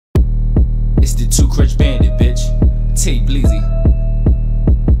It's the Two Crutch Bandit, bitch. Tae Bleezie.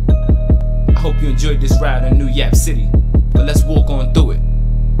 I hope you enjoyed this ride in New Yap City, but let's walk on through it.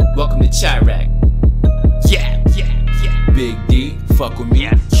 Welcome to Chi-Raq. Yeah, yeah, yeah. Big D, fuck with me.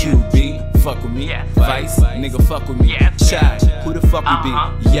 QB, fuck with me. Vice, nigga, fuck with me. Chi, who the fuck we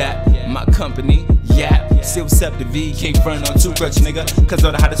be? Yeah, my company. Yeah, still what's up to V, can't front on Two Crutch, nigga, cause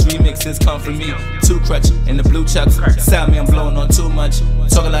all the hottest remixes come from me. Two Crutch and the blue chucks, sound me I'm blowing on too much.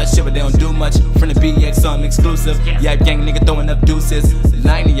 Talk a lot of shit but they don't do much. From the BX on exclusive, yeah, gang nigga throwing up deuces.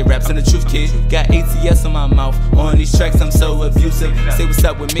 Lying in your raps and the truth, kid. Got ATS on my mouth, on these tracks I'm so abusive. Say what's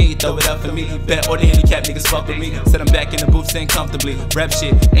up with me, throw it up for me. Bet all the handicap niggas fuck with me. Said I'm back in the booth saying comfortably. Rap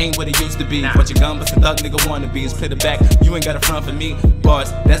shit ain't what it used to be. What your gun but some thug nigga wannabes. Play the back, you ain't got a front for me.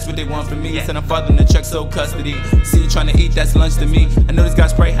 Bars, that's what they want from me. Said I'm fathering the truck so custody. See you tryna eat, that's lunch to me. I know this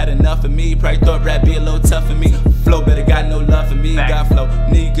guy's probably had enough of me. Probably thought rap be a little tough for me. Flow better got no love for me. Got flow,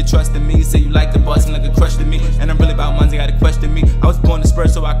 need you could trust in me. Say you like the boss and like a crush to me. And I'm really about money, gotta question me. I was born to spur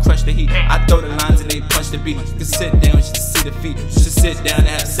so I crush the heat. I throw the lines and they punch the beat. You can sit down, you should see the feet. You should sit down and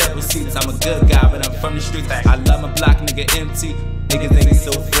have several seats. I'm a good guy but I'm from the streets. I love my block, nigga empty. Niggas ain't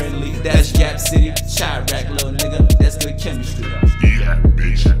so friendly. That's Yap City, Chiraq, little